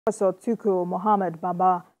Professor Tuku Mohammed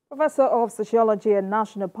Baba, Professor of Sociology and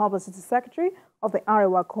National Publicity Secretary of the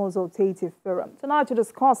Arewa Consultative Forum. Tonight we're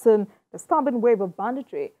discussing the stubborn wave of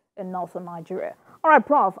banditry in northern Nigeria. All right,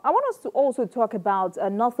 Prof, I want us to also talk about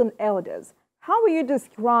northern elders. How will you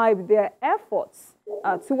describe their efforts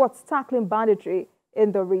towards tackling banditry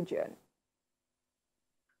in the region?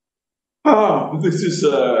 This is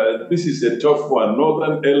a tough one.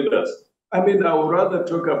 Northern elders. I mean, I would rather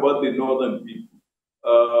talk about the northern people.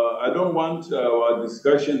 I don't want our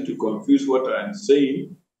discussion to confuse what I'm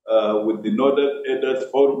saying with the Northern Elders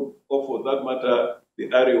Forum, or for that matter, the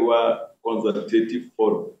Arewa Consultative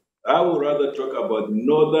Forum. I would rather talk about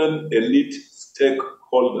northern elite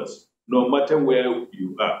stakeholders, no matter where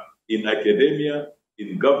you are, in academia,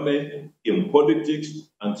 in government, in politics,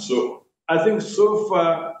 and so on. I think so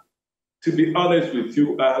far, to be honest with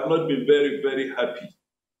you, I have not been very, very happy.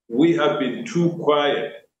 We have been too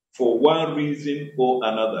quiet for one reason or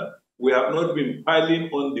another. We have not been piling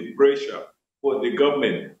on the pressure for the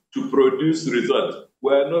government to produce results.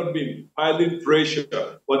 We have not been piling pressure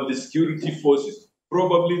on the security forces.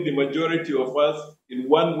 Probably the majority of us, in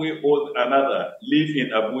one way or another, live in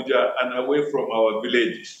Abuja and away from our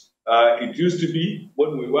villages. It used to be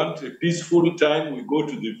when we want a peaceful time, we go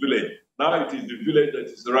to the village. Now it is the village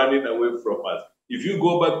that is running away from us. If you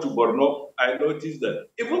go back to Borno, I noticed that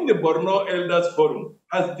even the Borno Elders Forum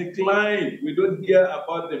has declined. We don't hear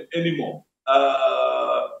about them anymore.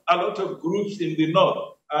 A lot of groups in the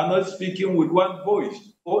north are not speaking with one voice.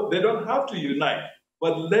 They don't have to unite,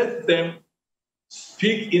 but let them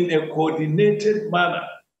speak in a coordinated manner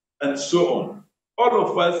and so on. All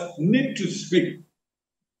of us need to speak.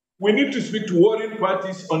 We need to speak to warring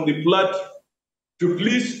parties on the platform to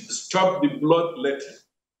please stop the bloodletting.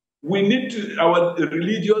 We need to, our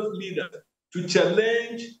religious leaders, to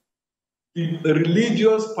challenge the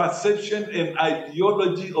religious perception and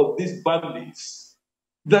ideology of these bandits.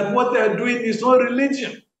 That what they are doing is not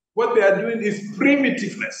religion. What they are doing is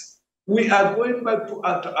primitiveness. We are going back to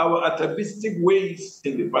our atavistic ways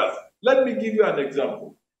in the past. Let me give you an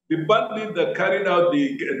example. The bandit that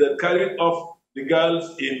carried off the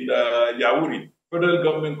girls in Yauri, Federal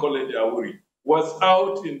Government College Yauri, was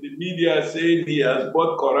out in the media saying he has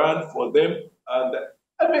bought Quran for them. And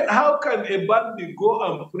I mean, how can a bandit go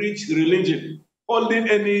and preach religion holding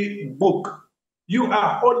any book? You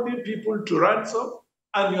are holding people to ransom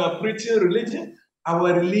and you are preaching religion.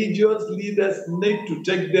 Our religious leaders need to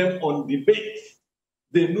take them on debate.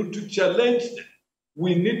 They need to challenge them.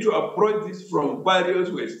 We need to approach this from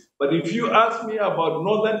various ways. But if you ask me about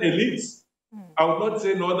northern elites, I would not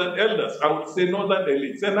say northern elders. I would say northern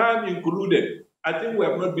elites, and I'm included. I think we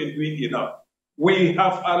have not been doing enough. We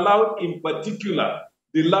have allowed, in particular,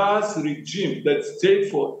 the last regime that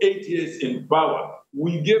stayed for 8 years in power.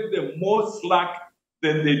 We gave them more slack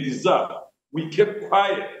than they deserve. We kept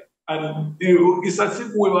quiet, and it's as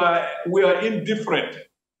if we are indifferent.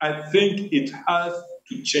 I think it has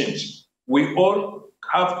to change. We all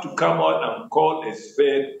have to come out and call a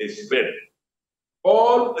spade a spade.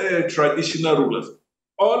 All traditional rulers,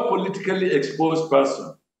 all politically exposed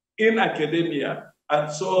persons in academia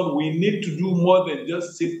and so on, we need to do more than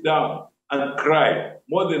just sit down and cry,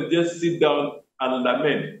 more than just sit down and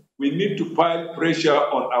lament. We need to pile pressure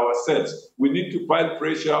on ourselves. We need to pile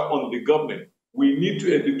pressure on the government. We need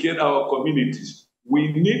to educate our communities.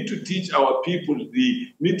 We need to teach our people the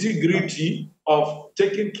nitty-gritty of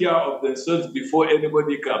taking care of themselves before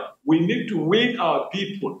anybody comes. We need to win our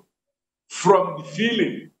people from the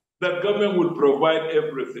feeling that government will provide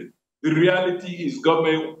everything. The reality is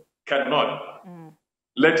government cannot,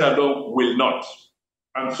 let alone will not.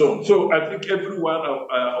 And so I think every one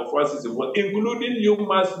of us is important, including you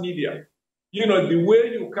mass media. You know, the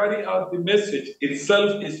way you carry out the message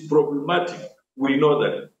itself is problematic. We know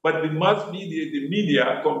that. But the mass media, the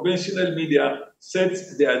media, conventional media,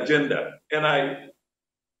 sets the agenda. And I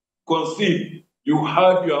concede you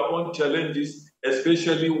have your own challenges,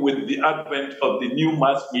 especially with the advent of the new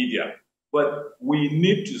mass media. But we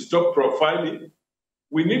need to stop profiling.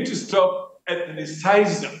 We need to stop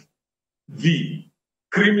ethnicizing the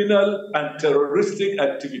criminal and terroristic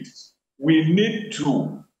activities. We need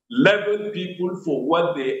to level people for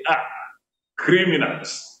what they are,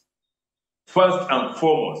 criminals. First and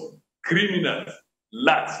foremost, criminals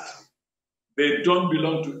last. They don't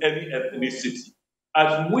belong to any ethnicity.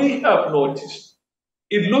 As we have noticed,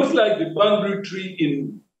 it looks like the banditry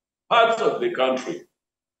in parts of the country,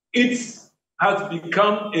 it has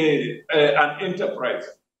become an enterprise.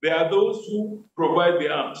 There are those who provide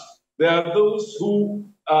the arms. There are those who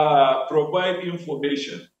provide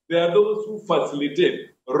information. There are those who facilitate.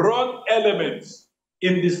 Wrong elements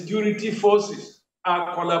in the security forces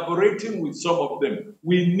are collaborating with some of them.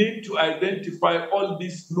 We need to identify all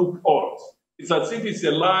these loopholes. It's as if it's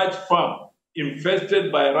a large farm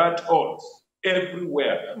infested by rat holes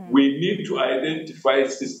everywhere. We need to identify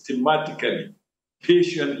systematically,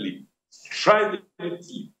 patiently,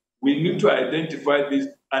 stridently. We need to identify this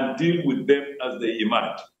and deal with them as they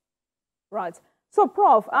emerge. Right. So,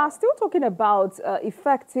 Prof, still talking about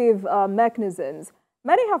effective mechanisms,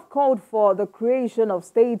 many have called for the creation of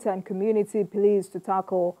state and community police to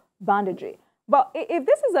tackle banditry. But if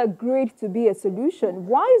this is agreed to be a solution,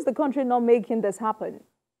 why is the country not making this happen?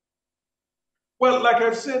 Well, like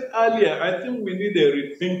I've said earlier, I think we need a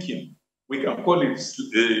rethinking. We can call it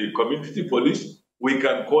community police. We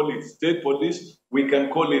can call it state police. We can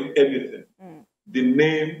call it anything. The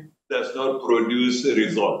name does not produce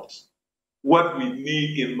results. What we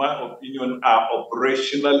need, in my opinion, are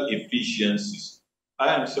operational efficiencies.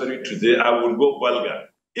 I am sorry today, I will go vulgar.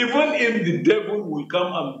 Even if the devil will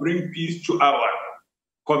come and bring peace to our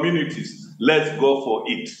communities, let's go for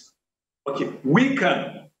it. Okay, we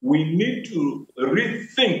need to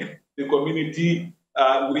rethink the community.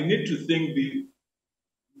 We need to think the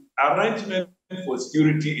arrangement for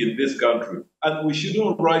security in this country, and we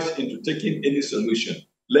shouldn't rush into taking any solution.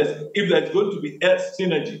 If there's going to be a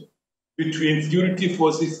synergy between security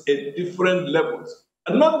forces at different levels,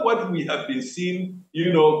 and not what we have been seeing,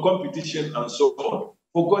 competition and so on.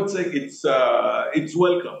 For God's sake, it's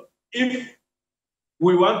welcome. If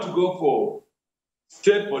we want to go for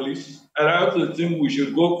state police, and I also think we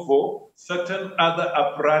should go for certain other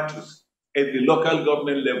apparatus at the local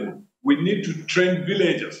government level. We need to train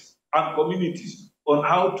villagers and communities on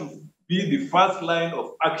how to be the first line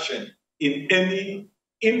of action in any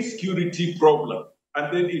insecurity problem.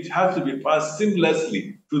 And then it has to be passed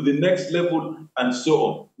seamlessly to the next level and so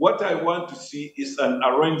on. What I want to see is an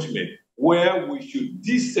arrangement where we should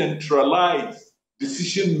decentralize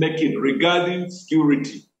decision-making regarding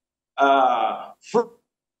security from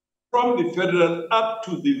the federal up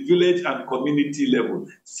to the village and community level,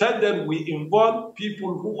 such that we involve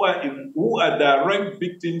people who are direct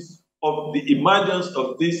victims of the emergence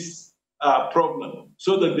of this problem,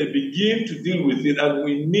 so that they begin to deal with it. And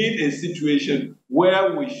we need a situation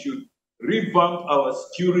where we should revamp our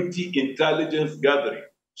security intelligence gathering,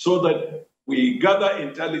 so that we gather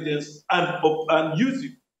intelligence and use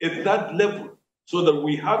it at that level, so that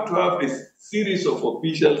we have to have a series of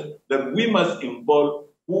officials that we must involve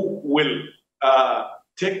who will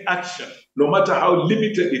take action, no matter how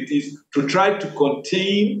limited it is, to try to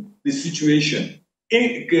contain the situation.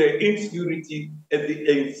 Insecurity at the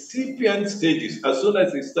incipient stages, as soon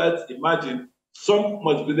as it starts emerging, some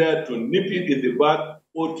must be there to nip it in the bud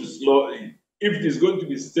or to slow it. If it is going to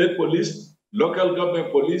be state police, local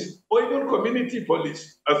government police, or even community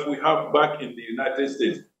police, as we have back in the United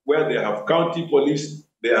States, where they have county police,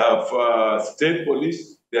 they have state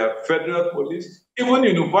police, they have federal police. Even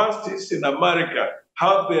universities in America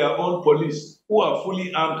have their own police who are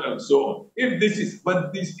fully armed and so on. You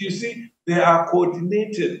see, they are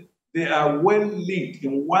coordinated. They are well linked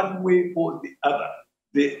in one way or the other.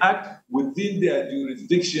 They act within their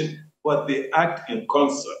jurisdiction, but they act in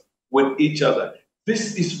concert with each other.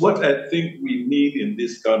 This is what I think we need in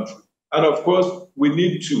this country. And of course, we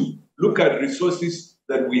need to look at resources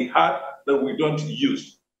that we have that we don't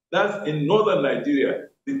use. That's in northern Nigeria,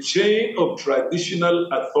 the chain of traditional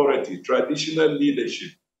authority, traditional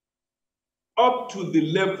leadership, up to the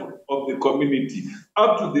level of the community,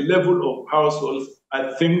 up to the level of households,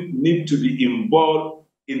 I think need to be involved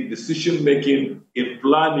in decision-making, in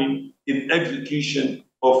planning, in execution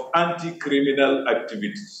of anti-criminal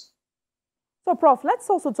activities. So, Prof, let's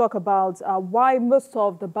also talk about why most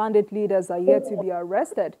of the bandit leaders are yet to be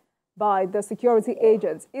arrested by the security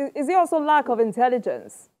agents. Is there also lack of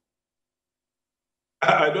intelligence?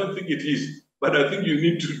 I don't think it is, but I think you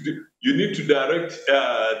need to direct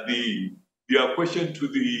your question to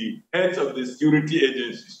the heads of the security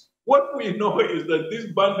agencies. What we know is that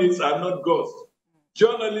these bandits are not ghosts.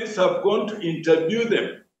 Journalists have gone to interview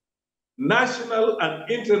them. National and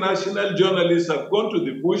international journalists have gone to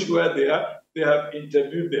the bush where they are. They have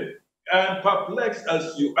interviewed them. And perplexed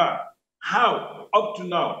as you are, how, up to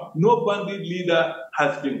now, no bandit leader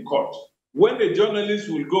has been caught. When a journalist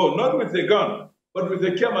will go, not with a gun, but with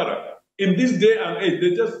a camera, in this day and age,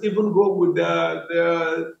 they just even go with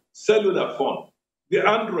their cellular phone, the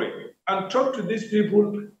Android, and talk to these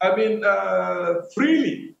people,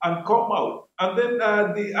 freely and come out. And then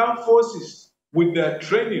the armed forces, with their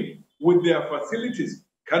training, with their facilities,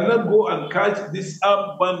 cannot go and catch this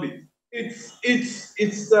armed bandit. It's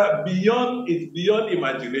beyond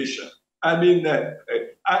imagination. I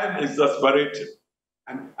am exasperated.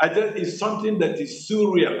 And it's something that is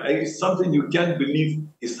surreal. It's something you can't believe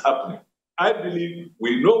is happening. I believe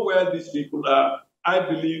we know where these people are. I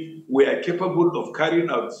believe we are capable of carrying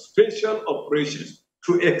out special operations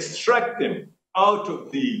to extract them out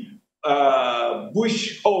of the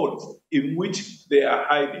bush holes in which they are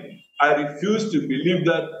hiding. I refuse to believe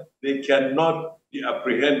that they cannot be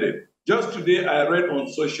apprehended. Just today, I read on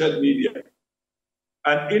social media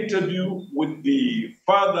an interview with the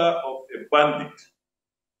father of a bandit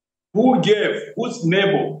whose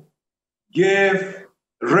neighbor gave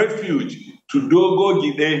refuge to Dogo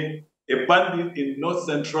Gide, a bandit in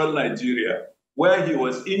north-central Nigeria, where he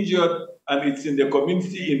was injured, and it's in the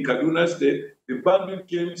community in Kaduna State. The bandit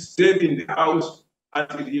came, stayed in the house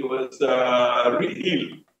until he was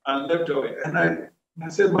re-healed and left away. And I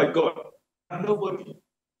said, my God,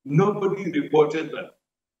 nobody reported that.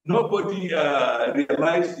 Nobody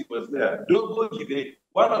realized he was there. Dogo Gide,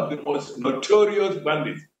 one of the most notorious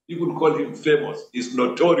bandits, people call him famous, he's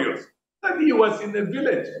notorious. And he was in a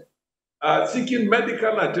village seeking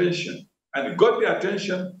medical attention, and he got the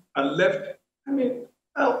attention and left. I mean,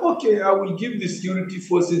 okay, I will give the security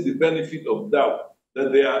forces the benefit of doubt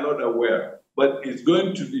that they are not aware, but it's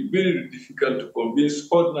going to be very difficult to convince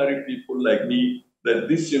ordinary people like me that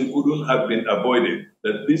this thing couldn't have been avoided,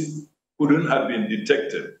 that this couldn't have been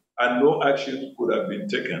detected, and no action could have been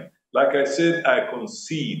taken. Like I said, I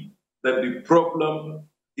concede that the problem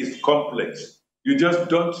is complex. You just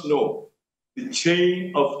don't know the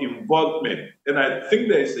chain of involvement. And I think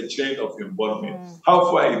there is a chain of involvement.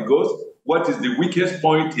 How far it goes, what is the weakest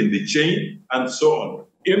point in the chain, and so on.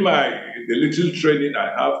 In the little training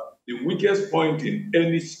I have, the weakest point in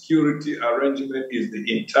any security arrangement is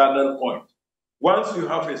the internal point. Once you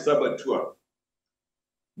have a saboteur,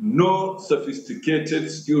 no sophisticated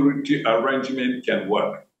security arrangement can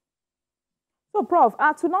work. So, Prof,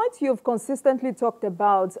 tonight you've consistently talked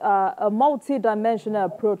about a multi-dimensional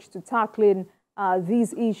approach to tackling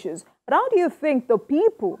these issues. But how do you think the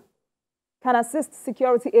people can assist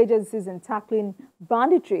security agencies in tackling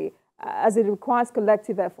banditry as it requires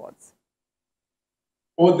collective efforts?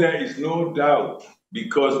 Oh, there is no doubt,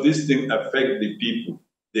 because this thing affects the people.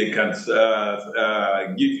 They can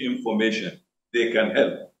give information. They can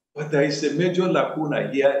help. But there is a major lacuna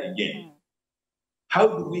here again. How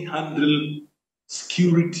do we handle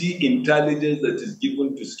security intelligence that is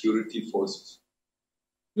given to security forces?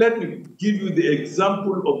 Let me give you the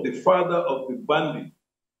example of the father of the bandit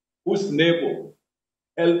whose neighbor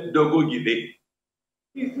held Dogo Gide.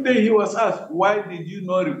 He was asked, why did you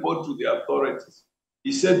not report to the authorities?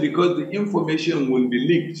 He said, because the information will be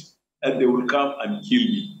leaked and they will come and kill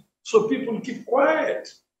me. So people keep quiet.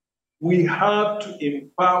 We have to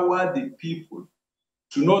empower the people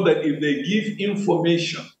to know that if they give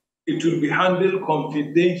information, it will be handled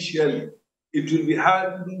confidentially. It will be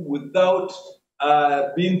handled without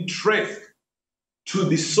being traced to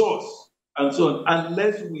the source and so on.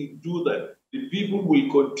 Unless we do that, the people will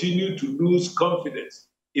continue to lose confidence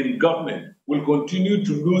in government, will continue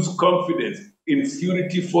to lose confidence in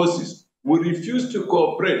security forces, will refuse to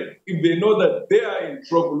cooperate if they know that they are in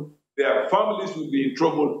trouble, their families will be in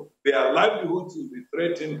trouble, their livelihoods will be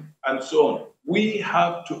threatened, and so on. We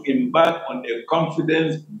have to embark on a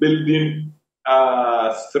confidence-building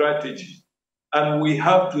strategy. And we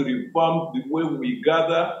have to reform the way we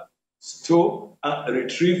gather, store,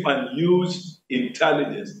 retrieve, and use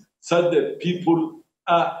intelligence so that people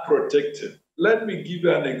are protected. Let me give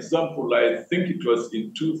you an example. I think it was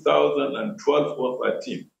in 2012 or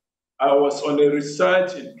 13. I was on a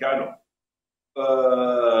research in Kano,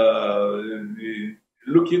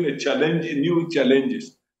 looking at new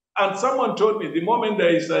challenges. And someone told me the moment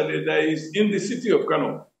there is in the city of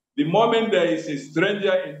Kano, the moment there is a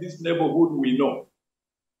stranger in this neighborhood, we know.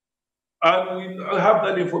 And we have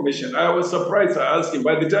that information. I was surprised. I asked him.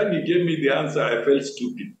 By the time he gave me the answer, I felt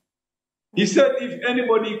stupid. He said if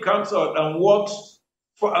anybody comes out and walks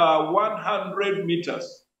for 100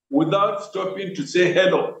 meters without stopping to say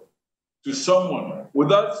hello to someone,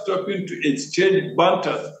 without stopping to exchange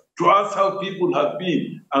banters, to ask how people have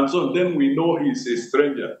been, and so on, then we know he's a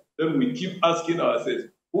stranger. Then we keep asking ourselves,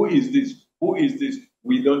 who is this? Who is this?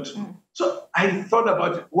 We don't know. So I thought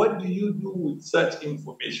about it. What do you do with such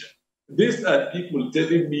information? These are people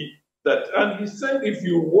telling me that, and he said, if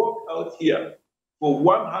you walk out here for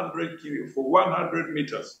 100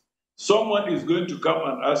 meters, someone is going to come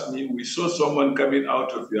and ask me, we saw someone coming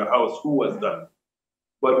out of your house. Who was that?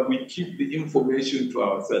 But we keep the information to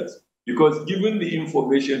ourselves, because giving the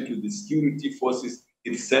information to the security forces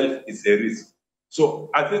itself is a risk. So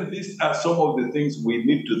I think these are some of the things we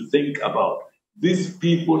need to think about. These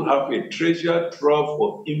people have a treasure trove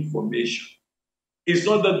of information. It's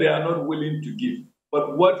not that they are not willing to give,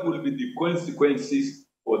 but what will be the consequences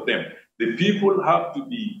for them? The people have to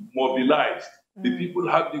be mobilized. The people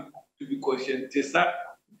have to be conscientized.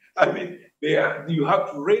 I mean, you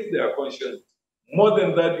have to raise their conscience. More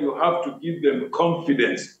than that, you have to give them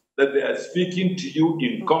confidence that they are speaking to you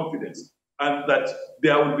in confidence and that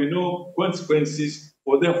there will be no consequences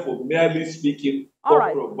for them for merely speaking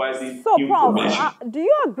or providing information. Prof, do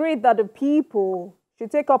you agree that the people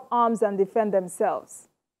should take up arms and defend themselves?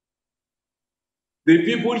 The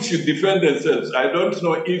people should defend themselves. I don't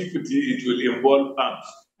know if it will involve arms.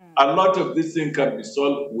 A lot of this thing can be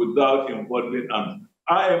solved without involving arms.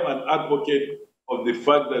 I am an advocate of the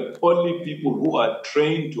fact that only people who are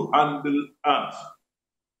trained to handle arms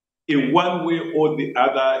in one way or the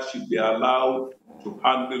other should be allowed to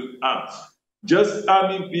handle arms. Just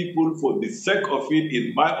arming people for the sake of it,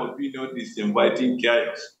 in my opinion, is inviting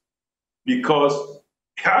chaos. Because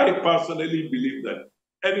I personally believe that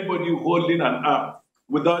anybody holding an arm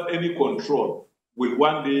without any control will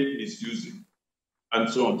one day misuse it, and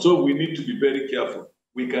so on. So we need to be very careful.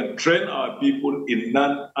 We can train our people in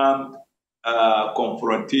non-armed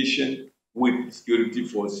confrontation with security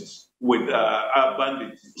forces, with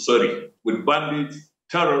bandits,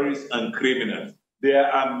 terrorists, and criminals. There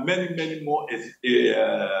are many, many more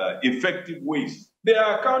effective ways. There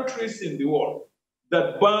are countries in the world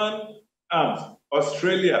that ban arms.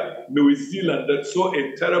 Australia, New Zealand, that saw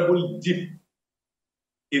a terrible dip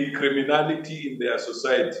in criminality in their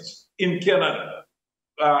societies. In Canada,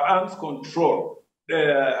 arms control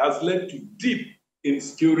has led to dip in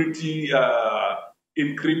security,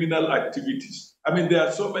 in criminal activities. I mean, there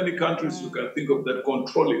are so many countries you can think of that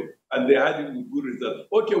control it, and they're having good results.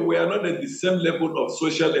 Okay, we are not at the same level of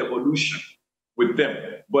social evolution with them,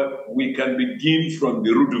 but we can begin from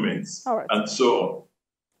the rudiments and so on.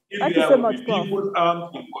 If there will be people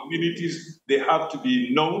armed in communities, they have to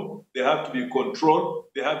be known, they have to be controlled,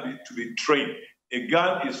 they have to be trained. A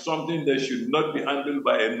gun is something that should not be handled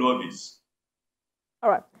by a novice. All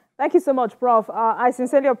right. Thank you so much, Prof. I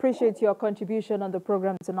sincerely appreciate your contribution on the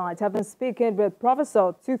program tonight. I've been speaking with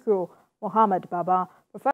Professor Tukur Mohammed Baba,